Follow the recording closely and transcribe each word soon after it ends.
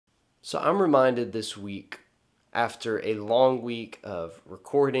So I'm reminded this week, after a long week of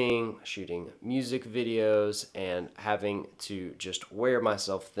recording, shooting music videos, and having to just wear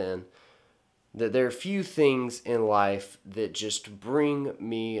myself thin, that there are few things in life that just bring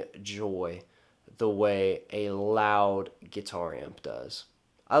me joy the way a loud guitar amp does.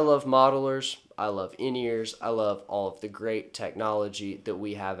 I love modelers, I love in-ears, I love all of the great technology that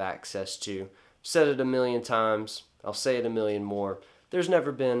we have access to. I've said it a million times, I'll say it a million more. There's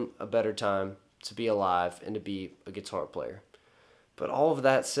never been a better time to be alive and to be a guitar player. But all of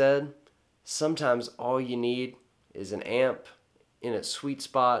that said, sometimes all you need is an amp in its sweet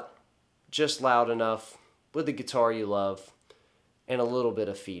spot, just loud enough, with a guitar you love, and a little bit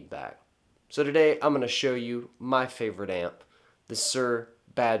of feedback. So today I'm going to show you my favorite amp, the Suhr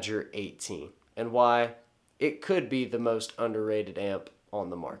Badger 18, and why it could be the most underrated amp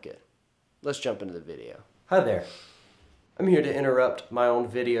on the market. Let's jump into the video. Hi there. I'm here to interrupt my own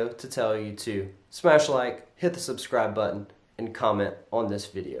video to tell you to smash like, hit the subscribe button, and comment on this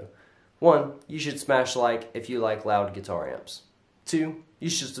video. 1, you should smash like if you like loud guitar amps. 2, you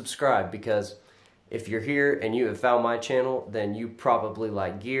should subscribe because if you're here and you have found my channel, then you probably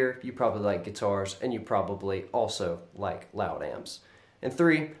like gear, you probably like guitars, and you probably also like loud amps. And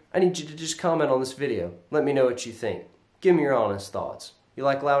 3, I need you to just comment on this video. Let me know what you think. Give me your honest thoughts. You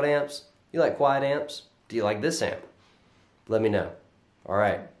like loud amps? You like quiet amps? Do you like this amp? Let me know.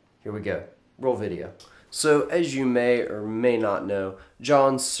 Alright, here we go. Roll video. So, as you may or may not know,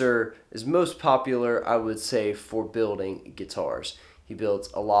 John Suhr is most popular, I would say, for building guitars. He builds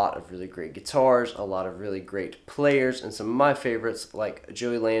a lot of really great guitars, a lot of really great players, and some of my favorites like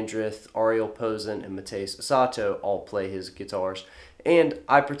Joey Landreth, Ariel Posen, and Mateus Sato all play his guitars. And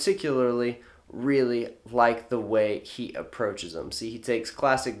I particularly really like the way he approaches them. See, he takes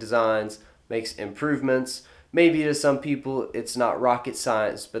classic designs, makes improvements. Maybe to some people it's not rocket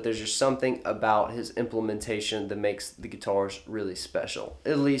science, but there's just something about his implementation that makes the guitars really special,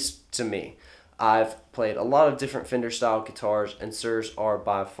 at least to me. I've played a lot of different Fender style guitars, and Suhrs are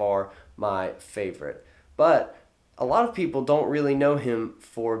by far my favorite. But a lot of people don't really know him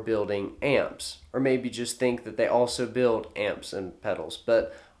for building amps, or maybe just think that they also build amps and pedals.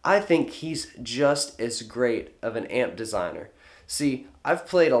 But I think he's just as great of an amp designer. See, I've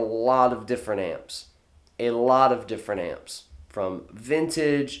played a lot of different amps. From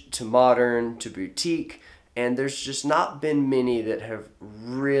vintage to modern to boutique, and there's just not been many that have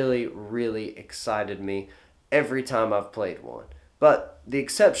really excited me every time I've played one. But the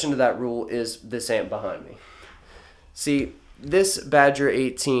exception to that rule is this amp behind me. See, this Badger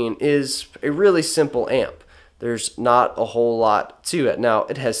 18 is a really simple amp. There's not a whole lot to it. Now,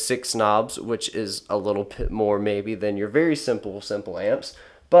 it has 6 knobs, which is a little bit more maybe than your very simple amps.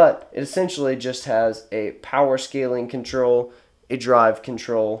 But it essentially just has a power scaling control, a drive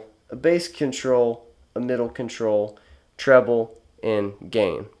control, a bass control, a middle control, treble, and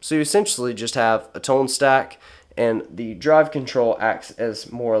gain. So you essentially just have a tone stack, and the drive control acts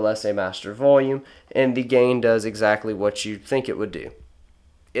as more or less a master volume, and the gain does exactly what you'd think it would do.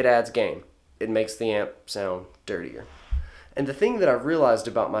 It adds gain. It makes the amp sound dirtier. And the thing that I've realized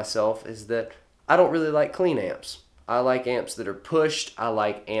about myself is that I don't really like clean amps. I like amps that are pushed. I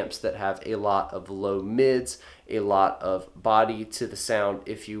like amps that have a lot of low mids, a lot of body to the sound,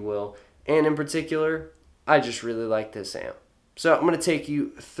 if you will. And in particular, I just really like this amp. So I'm going to take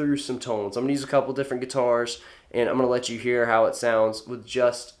you through some tones. I'm going to use a couple different guitars, and I'm going to let you hear how it sounds with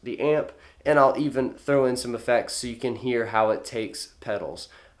just the amp. And I'll even throw in some effects so you can hear how it takes pedals.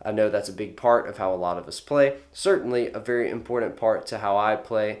 I know that's a big part of how a lot of us play. Certainly a very important part to how I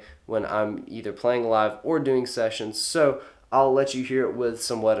play when I'm either playing live or doing sessions. So I'll let you hear it with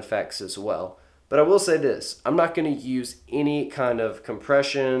some wet effects as well. But I will say this, I'm not going to use any kind of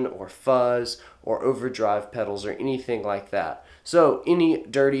compression or fuzz or overdrive pedals or anything like that. So any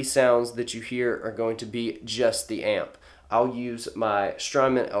dirty sounds that you hear are going to be just the amp. I'll use my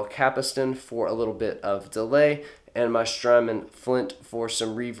Strymon El Capiston for a little bit of delay, and my Strymon Flint for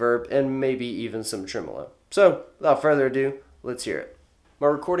some reverb and maybe even some tremolo. So, without further ado, let's hear it. My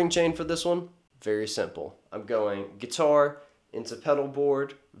recording chain for this one, very simple. I'm going guitar into pedal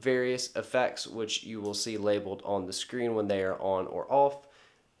board, various effects which you will see labeled on the screen when they are on or off,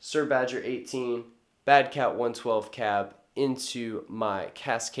 Suhr Badger 18, Bad Cat 112 cab into my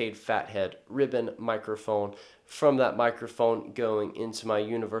Cascade Fathead ribbon microphone, from that microphone going into my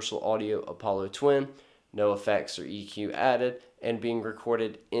Universal Audio Apollo Twin, no effects or EQ added, and being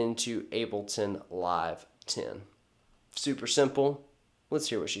recorded into Ableton Live 10. Super simple. Let's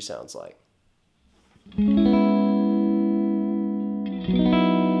hear what she sounds like.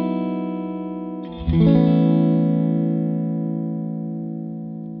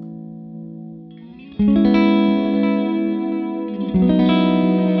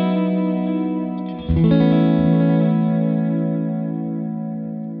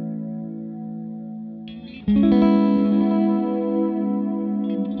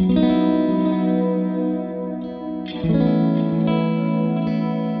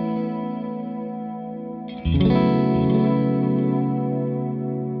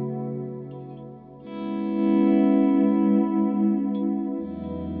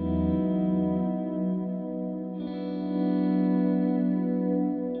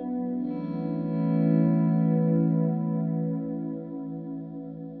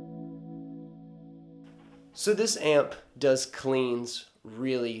 So this amp does cleans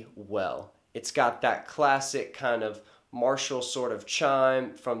really well. It's got that classic kind of Marshall sort of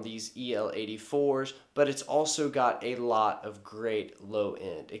chime from these EL84s, but it's also got a lot of great low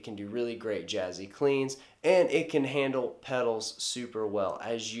end. It can do really great jazzy cleans, and it can handle pedals super well,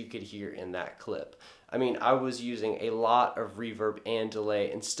 as you could hear in that clip. I mean, I was using a lot of reverb and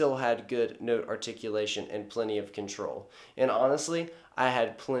delay and still had good note articulation and plenty of control. And honestly, I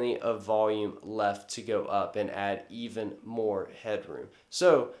had plenty of volume left to go up and add even more headroom.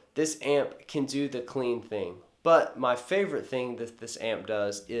 So this amp can do the clean thing. But my favorite thing that this amp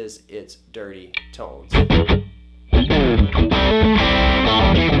does is its dirty tones.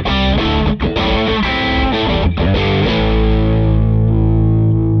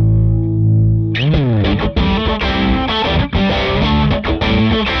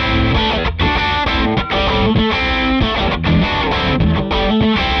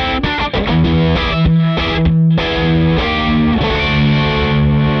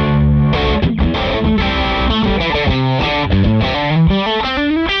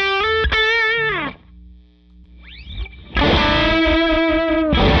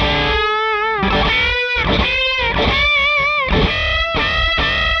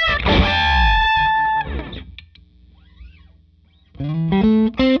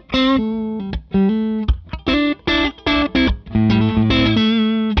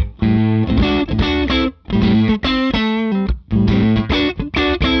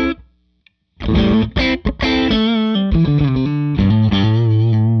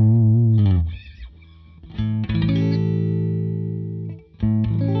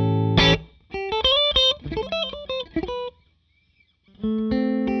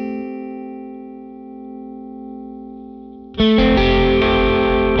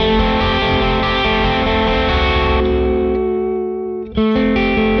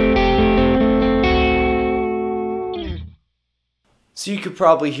 So you could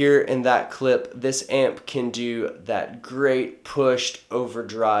probably hear in that clip, this amp can do that great pushed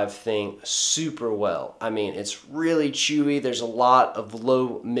overdrive thing super well. I mean, it's really chewy. There's a lot of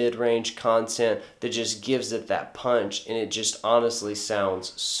low mid-range content that just gives it that punch, and it just honestly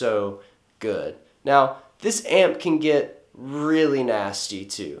sounds so good. Now, this amp can get really nasty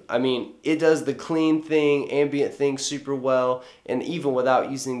too. I mean, it does the clean thing, ambient thing super well, and even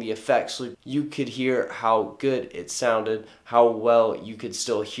without using the effects loop, you could hear how good it sounded, how well you could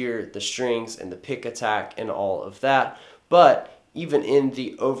still hear the strings and the pick attack and all of that. But even in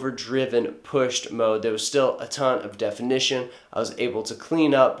the overdriven pushed mode, there was still a ton of definition. I was able to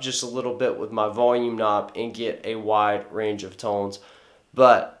clean up just a little bit with my volume knob and get a wide range of tones.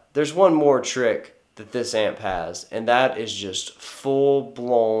 But there's one more trick that this amp has, and that is just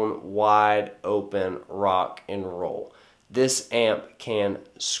full-blown wide open rock and roll. This amp can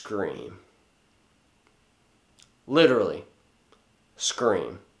scream. Literally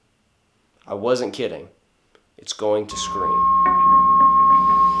scream. I wasn't kidding. It's going to scream.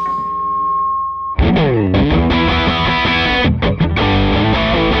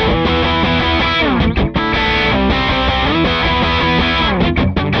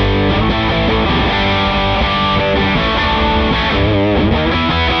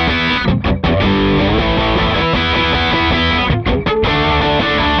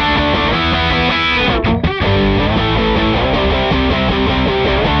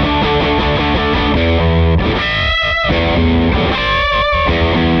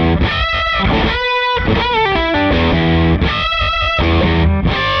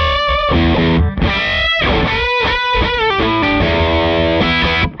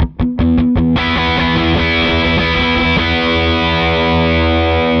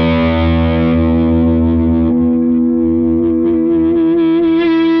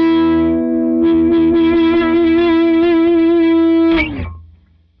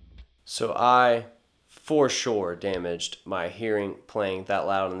 So I, for sure, damaged my hearing playing that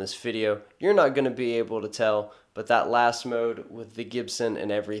loud in this video. You're not going to be able to tell, but that last mode with the Gibson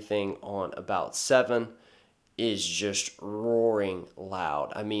and everything on about 7 is just roaring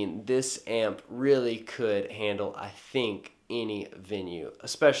loud. I mean, this amp really could handle, I think, any venue,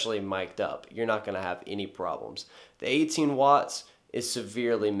 especially mic'd up. You're not going to have any problems. The 18 watts is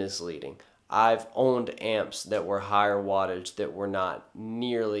severely misleading. I've owned amps that were higher wattage that were not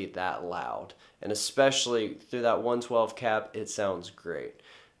nearly that loud. And especially through that 112 cap, it sounds great.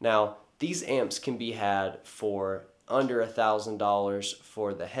 Now, these amps can be had for under $1,000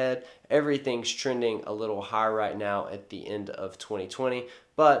 for the head. Everything's trending a little high right now at the end of 2020,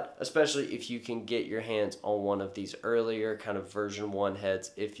 but especially if you can get your hands on one of these earlier kind of version 1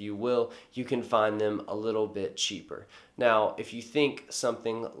 heads, if you will, you can find them a little bit cheaper. Now, if you think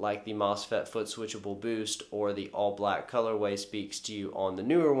something like the MOSFET foot switchable boost or the all black colorway speaks to you on the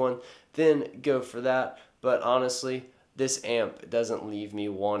newer one, then go for that. But honestly, this amp doesn't leave me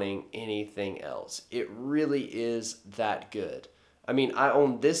wanting anything else. It really is that good. I mean, I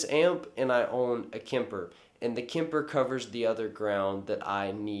own this amp and I own a Kemper, and the Kemper covers the other ground that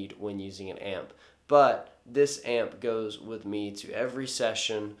I need when using an amp. But this amp goes with me to every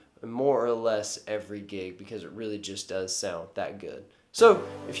session, more or less every gig, because it really just does sound that good. So,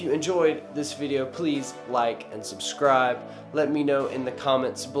 if you enjoyed this video, please like and subscribe. Let me know in the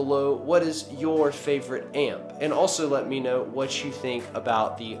comments below what is your favorite amp, and also let me know what you think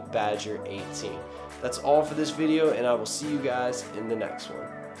about the Badger 18. That's all for this video, and I will see you guys in the next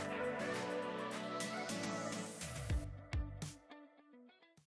one.